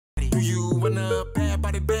you want a bad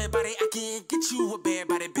body, bad body? I can get you a bad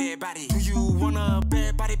body, bad body. Do you want a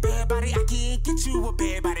bad body, bad body? I can get you a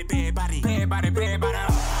bad body, bad body. Bad body, bad body.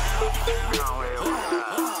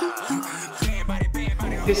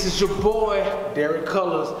 This is your boy, Derrick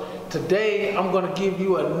Cullors. Today, I'm gonna give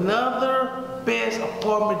you another best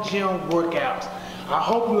apartment gym workouts. I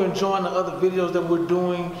hope you're enjoying the other videos that we're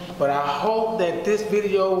doing, but I hope that this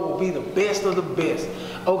video will be the best of the best.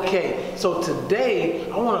 Okay, so today,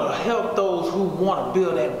 I wanna help those who wanna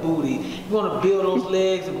build that booty. You wanna build those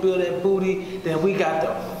legs and build that booty, then we got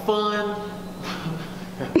the fun.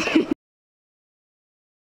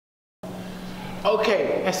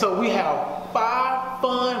 Okay, and so we have 5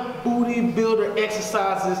 fun booty builder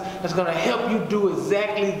exercises that's gonna help you do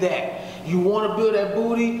exactly that. You wanna build that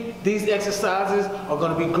booty, these exercises are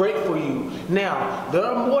gonna be great for you. Now, there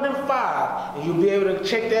are more than 5, and you'll be able to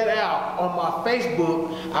check that out on my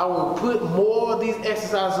Facebook. I will put more of these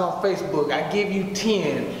exercises on Facebook. I give you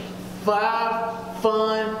 10. 5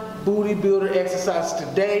 fun booty builder exercises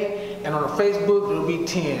today, and on Facebook it'll be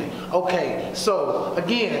 10. Okay, so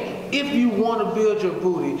again, if you want to build your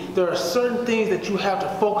booty, there are certain things that you have to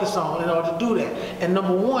focus on in order to do that. And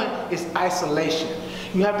number 1 is isolation.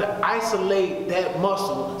 You have to isolate that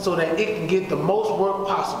muscle so that it can get the most work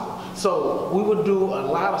possible. So we would do a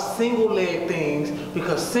lot of single leg things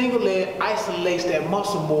because single leg isolates that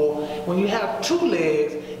muscle more. When you have 2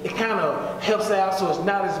 legs, it kind of helps out so it's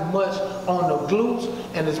not as much on the glutes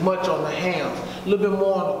and as much on the hams, a little bit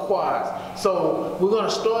more on the quads. So we're going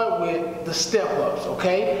to start with the step ups,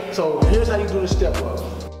 okay? So here's how you do the step ups.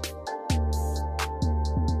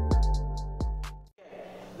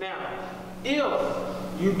 Now,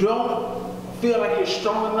 if you don't feel like you're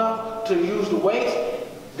strong enough to use the weights,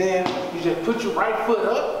 then you just put your right foot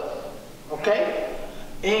up, okay?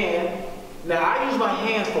 And now I use my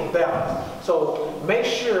hands for balance. So make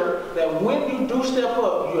sure that when you do step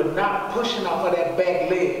up, you're not pushing off of that back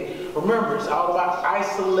leg. Remember, it's all about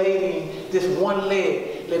isolating this one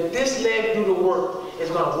leg. Let this leg do the work. It's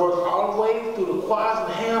gonna work all the way through the quads and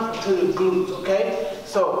the hams to the glutes, okay?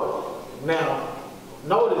 So now,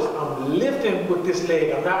 notice I'm lifting with this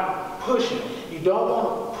leg, I'm not pushing. You don't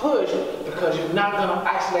want to push because you're not going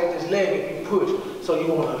to isolate this leg if you push. So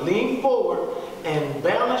you want to lean forward and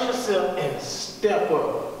balance yourself and step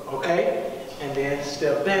up, okay? And then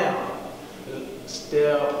step down.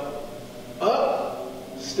 Step up,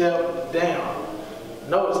 step down.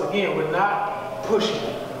 Notice again, we're not pushing.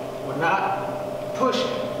 We're not pushing.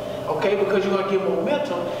 Okay, because you're going to get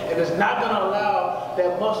momentum and it's not going to allow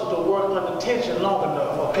that muscle to work under tension long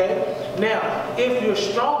enough, okay? Now, if you're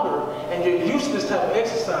stronger and you're used to this type of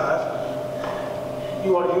exercise,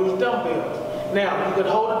 you want to use dumbbells. Now, you can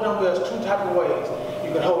hold the dumbbells 2 types of ways.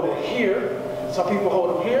 You can hold it here. Some people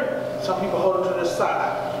hold them here. Some people hold them to the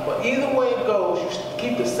side. But either way it goes, you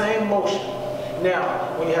keep the same motion.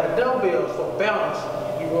 Now, when you have the dumbbells for balance,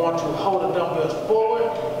 you want to hold the dumbbells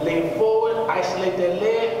forward, lean forward, isolate that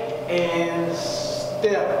leg, and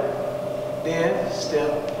step, then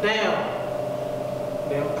step down,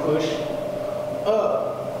 then push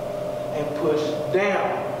up, and push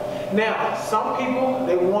down. Now, some people,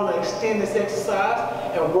 they want to extend this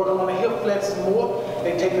exercise and work on the hip flexors more.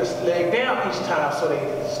 They take this leg down each time, so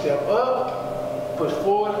they step up, push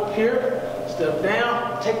forward here, step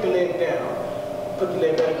down, take the leg down, put the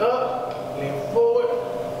leg back up, lean forward,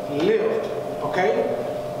 lift, okay?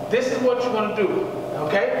 This is what you're going to do,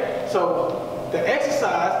 okay? So the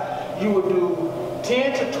exercise, you would do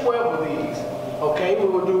 10 to 12 of these, okay? We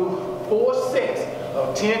will do 4 sets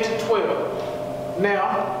of 10 to 12.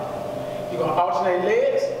 Now, you're going to alternate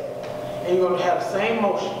legs, and you're going to have the same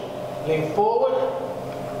motion. Lean forward,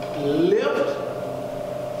 lift,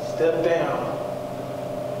 step down,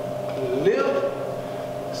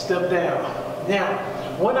 lift, step down. Now,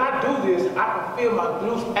 when I do this, I can feel my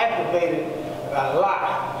glutes activated a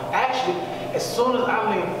lot. Actually, as soon as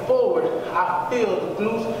I lean forward, I feel the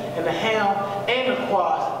glutes and the ham and the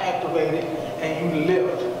quads activated, and you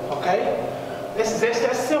lift, okay? That's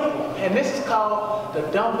simple, and this is called the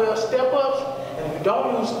dumbbell step-ups, and if you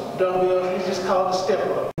don't use dumbbells, it's just called the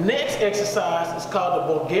step-up. Next exercise is called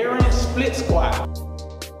the Bulgarian split squat.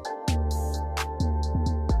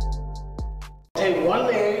 Take one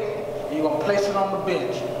leg, and you're gonna place it on the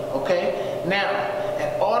bench, okay? Now,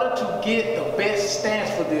 in order to get the best stance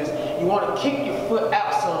for this, you want to kick your foot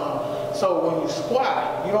out some, so when you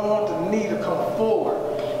squat, you don't want the knee to come forward.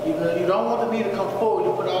 You don't want the knee to come forward,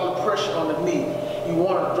 you put all the pressure on the knee. You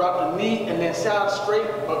want to drop the knee and then sit out straight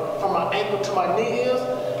from my ankle to my knee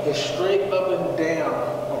is straight up and down,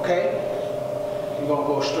 okay? You're going to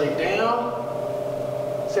go straight down.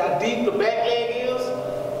 See how deep the back leg is?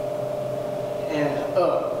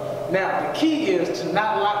 Now, the key is to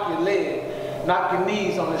not lock your leg, knock your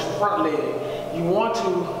knees on this front leg. You want to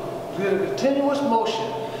do a continuous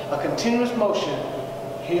motion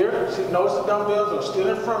here. See, notice the dumbbells are still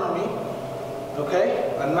in front of me,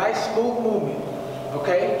 okay? A nice smooth movement,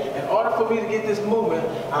 okay? In order for me to get this movement,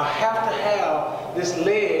 I have to have this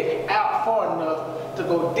leg out far enough to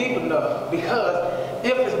go deep enough, because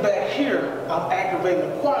if it's back here, I'm activating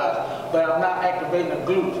the quads, but I'm not activating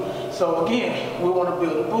the glutes. So again, we want to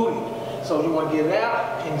build a booty. So you want to get it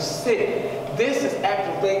out and sit. This is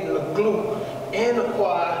activating the glute and the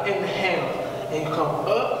quad and the hammer. And you come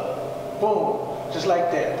up, boom, just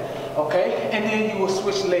like that. Okay? And then you will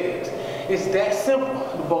switch legs. It's that simple.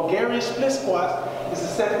 The Bulgarian split squats is the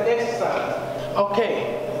second exercise.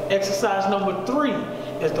 Okay, exercise number 3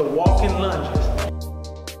 is the walking lunges.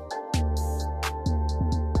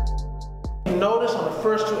 Notice on the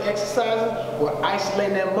first 2 exercises, we're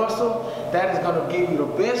isolating that muscle. That is going to give you the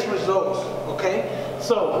best results, okay?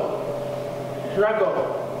 So, here I go.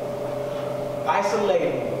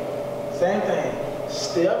 Isolating. Same thing.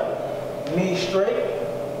 Step, knee straight,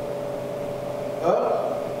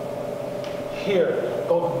 up, here.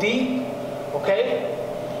 Go deep,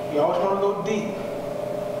 okay? You always want to go deep.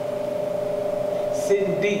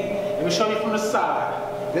 Sitting deep. Let me show you from the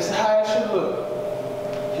side. This is how it should look.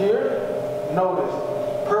 Here. Notice,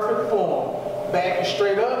 perfect form. Back is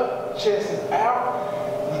straight up, chest is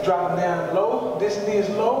out. You drop it down low, this knee is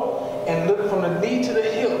low, and look from the knee to the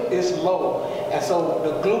hip, it's low. And so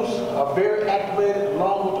the glutes are very activated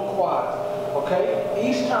along with the quads. Okay?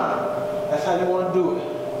 Each time, that's how you want to do it.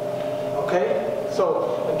 Okay?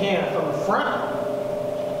 So again, from the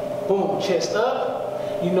front, boom, chest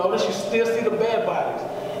up. You notice you still see the bad bodies.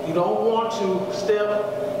 You don't want to step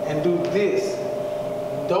and do this.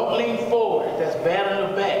 Don't lean forward, that's bad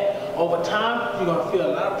on the back. Over time, you're going to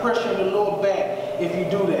feel a lot of pressure in the lower back if you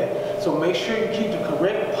do that. So make sure you keep the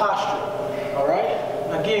correct posture. Alright?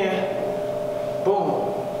 Again,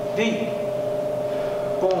 boom, deep,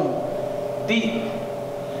 boom, deep,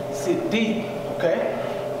 sit deep, okay?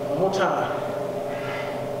 One more time.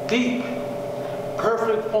 Deep,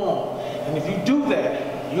 perfect form. And if you do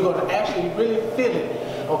that, you're going to actually really feel it.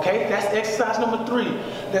 Okay, that's exercise number 3.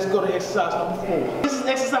 Let's go to exercise number 4. This is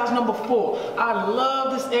exercise number 4. I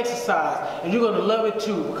love this exercise, and you're going to love it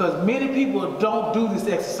too, because many people don't do this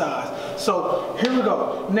exercise. So here we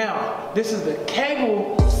go. Now, this is the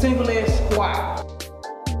Kegel single leg squat.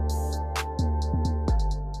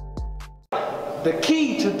 The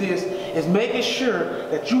key to this is making sure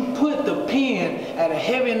that you put the pin at a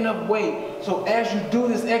heavy enough weight, so as you do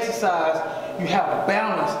this exercise, you have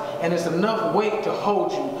balance and it's enough weight to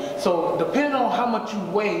hold you. So depending on how much you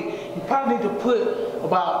weigh, you probably need to put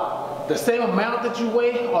about the same amount that you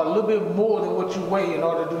weigh or a little bit more than what you weigh in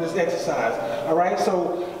order to do this exercise. All right,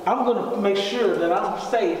 so I'm gonna make sure that I'm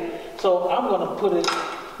safe. So I'm gonna put it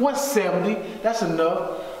 170, that's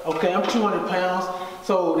enough. Okay, I'm 200 pounds.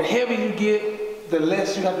 So the heavier you get, the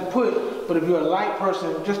less you have to put. But if you're a light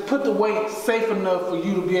person, just put the weight safe enough for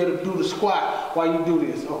you to be able to do the squat while you do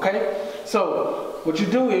this, okay? So what you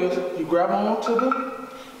do is you grab on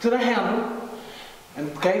to the handle, and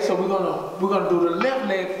okay, so we're gonna do the left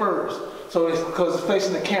leg first. So it's because it's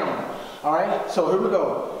facing the camera. Alright? So here we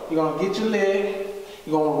go. You're gonna get your leg,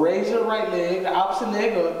 you're gonna raise your right leg, the opposite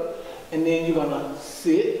leg up, and then you're gonna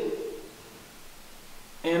sit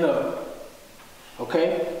and up.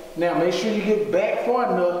 Okay? Now make sure you get back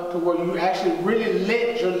far enough to where you actually really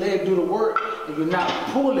let your leg do the work and you're not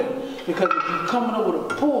pulling. Because if you're coming up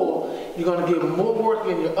with a pull, you're going to get more work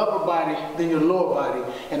in your upper body than your lower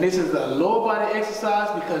body. And this is a lower body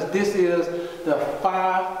exercise because this is the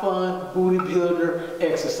 5 Fun Booty Builder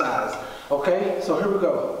exercise. Okay? So here we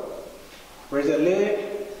go. Raise that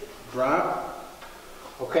leg, drop.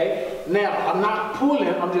 Okay? Now, I'm not pulling,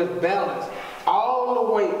 I'm just balanced. All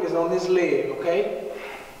the weight is on this leg, okay?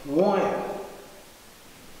 1.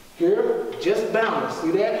 Here, just balance.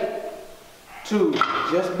 See that? 2,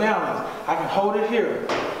 just balance. I can hold it here.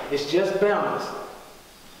 It's just balance.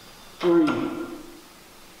 3.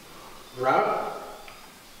 Drop.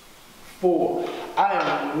 4. I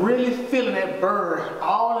am really feeling that burn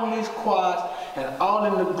all in these quads and all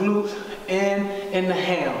in the glutes and in the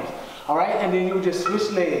hams. Alright? And then you just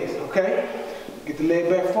switch legs, okay? Get the leg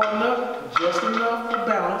back far enough, just enough for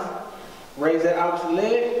balance. Raise that opposite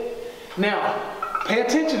leg. Now, pay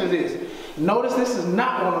attention to this. Notice this is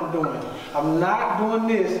not what I'm doing. I'm not doing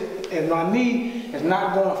this, and my knee is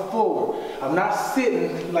not going forward. I'm not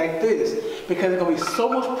sitting like this because there's going to be so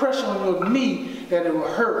much pressure on your knee that it will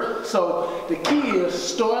hurt. So the key is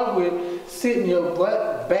start with sitting your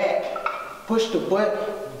butt back. Push the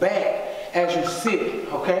butt back. as you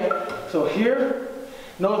sit, okay? So here,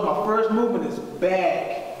 notice my first movement is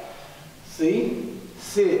back. See?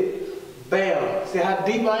 Sit. Bam. See how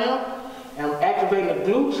deep I am? And I'm activating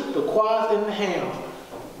the glutes, the quads, and the hams.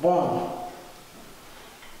 Boom.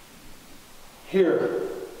 Here.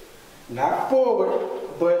 Not forward,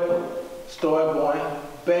 but start going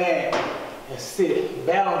back and sit.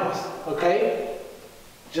 Balance, okay?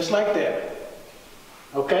 Just like that.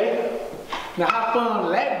 Okay? Now how fun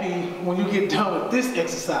will that be when you get done with this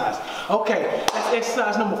exercise? Okay, that's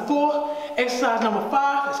exercise number 4. Exercise number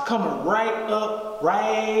 5 is coming right up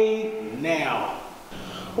right now.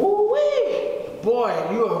 Ooh-wee! Boy,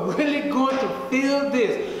 you are really going to feel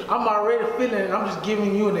this. I'm already feeling it. I'm just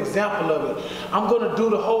giving you an example of it. I'm going to do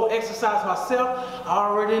the whole exercise myself. I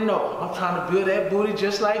already know. I'm trying to build that booty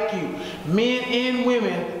just like you. Men and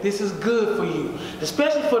women, this is good for you.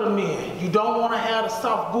 Especially for the men. You don't want to have the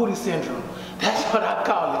soft booty syndrome. That's what I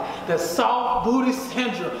call it. The soft booty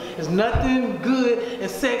syndrome. There's nothing good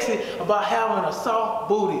and sexy about having a soft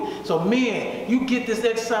booty. So men, you get this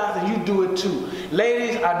exercise and you do it too.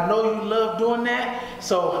 Ladies, I know you love doing that.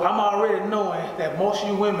 So I'm already knowing that most of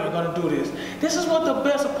you women are going to do this. This is what the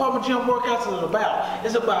best apartment gym workouts is about.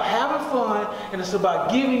 It's about having fun, and it's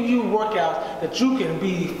about giving you workouts that you can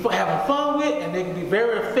be having fun with, and they can be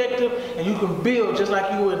very effective, and you can build just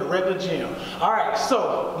like you would in a regular gym. All right,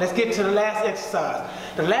 so let's get to the last exercise.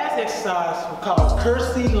 The last exercise we call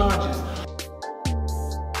curtsy lunges.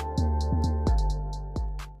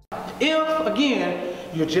 If, again,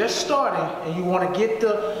 you're just starting and you want to get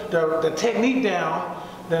the technique down,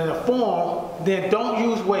 then the form, then don't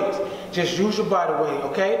use weights. Just use your body weight,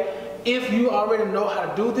 okay? If you already know how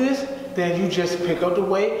to do this, then you just pick up the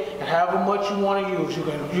weight and however much you want to use. You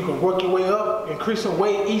can work your way up, increase the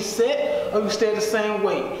weight each set, or you stay the same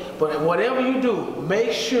weight. But whatever you do,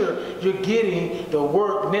 make sure you're getting the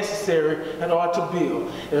work necessary in order to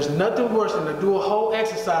build. There's nothing worse than to do a whole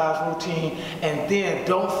exercise routine and then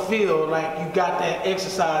don't feel like you got that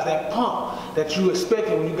exercise, that pump that you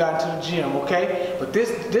expected when you got into the gym, okay? But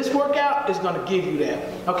this workout is going to give you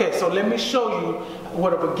that. Okay, so let me show you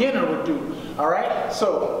what a beginner would do, all right?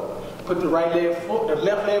 So put the right leg forward, the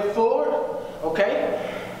left leg forward,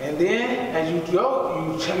 okay? And then as you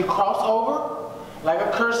go, you cross over like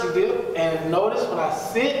a curtsy dip. And notice when I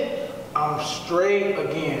sit, I'm straight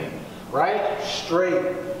again, right?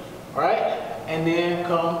 Straight, right? And then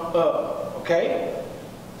come up, okay?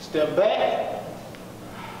 Step back,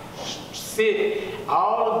 sit.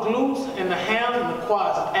 All the glutes and the hams and the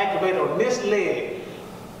quads are activated on this leg.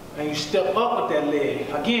 And you step up with that leg.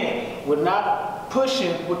 Again, we're not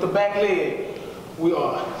pushing with the back leg. We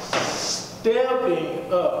are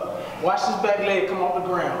stepping up. Watch this back leg come off the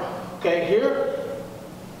ground. Okay, here.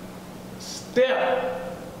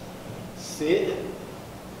 Step. Sit.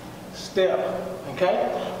 Step. Okay?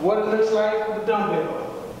 What it looks like with the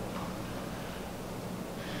dumbbell.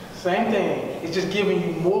 Same thing. It's just giving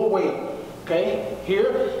you more weight. Okay?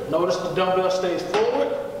 Here, notice the dumbbell stays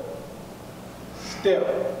forward.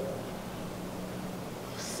 Step.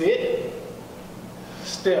 Sit.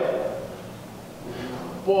 Step.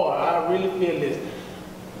 Boy, I really feel this.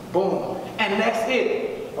 Boom. And that's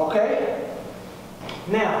it. Okay?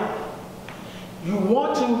 Now, you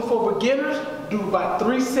want to, for beginners, do about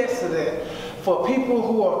 3 sets of that. For people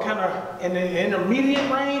who are kind of in the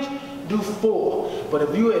intermediate range, do 4. But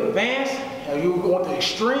if you advance, and you want the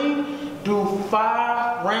extreme, do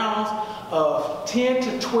 5 rounds of 10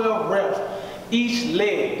 to 12 reps each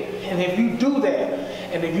leg. And if you do that,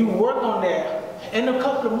 and if you work on that, in a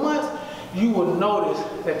couple of months, you will notice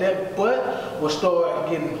that that butt will start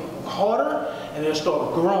getting harder and it'll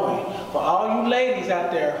start growing. For all you ladies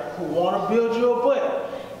out there who want to build your butt,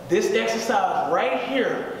 this exercise right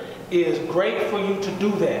here is great for you to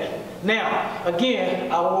do that. Now,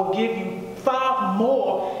 again, I will give you 5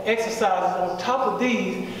 more exercises on top of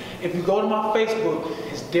these. If you go to my Facebook,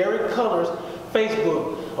 it's Derrick Cullors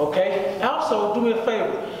Facebook, okay? Also, do me a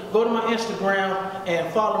favor, go to my Instagram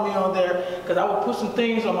and follow me on there, because I will put some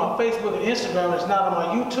things on my Facebook and Instagram that's not on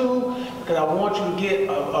my YouTube, because I want you to get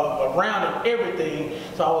a round of everything.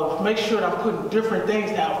 So I will make sure that I'm putting different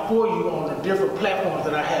things out for you on the different platforms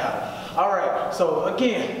that I have. All right, so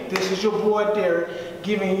again, this is your boy Derrick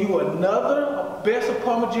giving you another best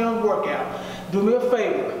apartment gym workout. Do me a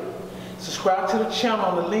favor. Subscribe to the channel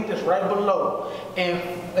on the link that's right below, and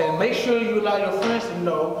make sure you allow your friends to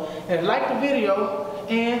know, and like the video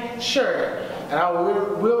and share it, and I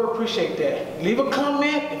will appreciate that. Leave a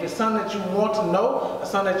comment if it's something that you want to know or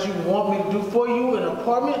something that you want me to do for you in an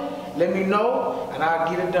apartment. Let me know and I'll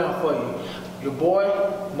get it done for you. Your boy,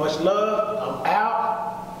 much love. I'm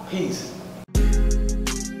out. Peace.